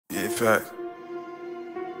Fact.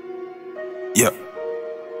 Yeah.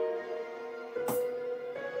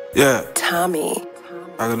 Yeah. Tommy.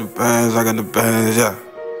 I got the bands, yeah.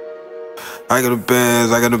 I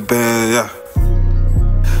got the bands, yeah.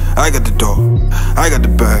 I got the door, I got the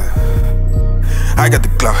band, I got the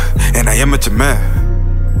clock, and I am at your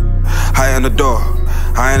man. High on the door,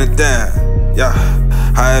 high on the damn, yeah.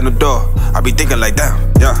 High on the door, I be thinking like damn,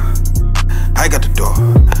 yeah. I got the door,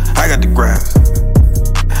 I got the grams,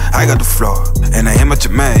 I got the floor, and I am at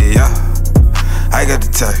your man, yeah. I got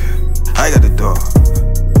the tech, I got the door,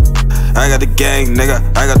 I got the gang, nigga,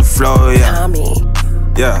 I got the floor, yeah. Tommy.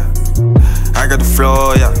 Yeah, I got the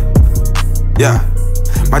floor, yeah. Yeah,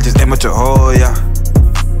 might just aim at your hole, yeah.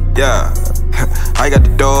 Yeah, I got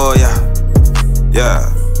the door, yeah.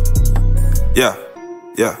 Yeah, yeah,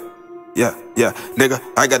 yeah, yeah, yeah. Nigga,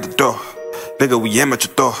 I got the door. Nigga, we aim at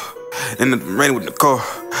your door. In the rain with the core.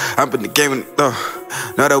 I'm in the game with the door.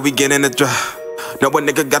 Know that we get in the drive. Know what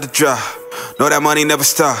nigga got the drive. Know that money never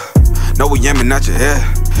stop. Know we aiming at your head.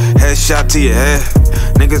 Headshot to your head.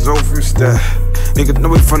 Niggas over from the step. Niggas know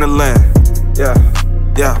we from the land. Yeah,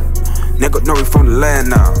 yeah. Nigga know we from the land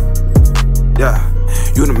now. Yeah,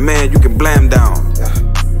 you the man, you can blame down. Yeah,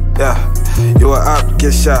 yeah. You a op, you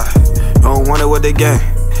get shot. You don't want it with the gang.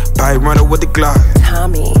 Probably running with the Glock.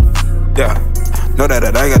 Tommy. Yeah, know that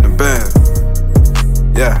I got the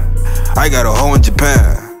band. Yeah, I got a hoe in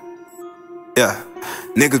Japan. Yeah,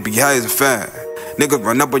 niggas be high as a fan. Niggas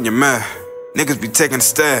run up on your man. Niggas be taking a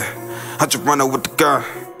stand. I just run up with the gun.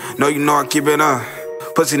 No, you know I keep it on.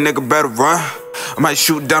 Pussy nigga better run. I might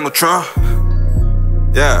shoot Donald Trump.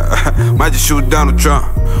 Yeah, might just shoot Donald Trump.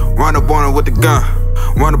 Run up on him with the gun.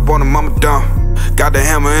 Run up on him, mama dumb. Got the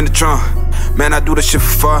hammer in the trunk. Man, I do this shit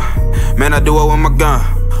for fun. Man, I do it with my gun.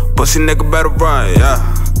 Pussy nigga better run, yeah.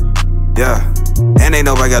 Yeah, and they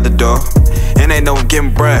know I got the door. And they know I'm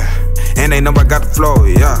getting bread. And they know I got the flow,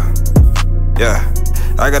 yeah. Yeah,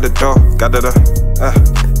 I got the door, got the door,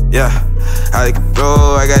 yeah. I got the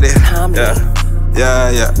door, I got it,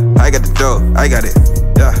 yeah, yeah. I got the door, I got it,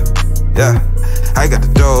 yeah, yeah. I got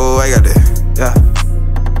the door, I got it, yeah.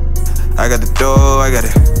 I got the door, I got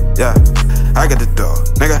it, yeah. I got the door,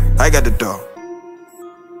 nigga, I got the door.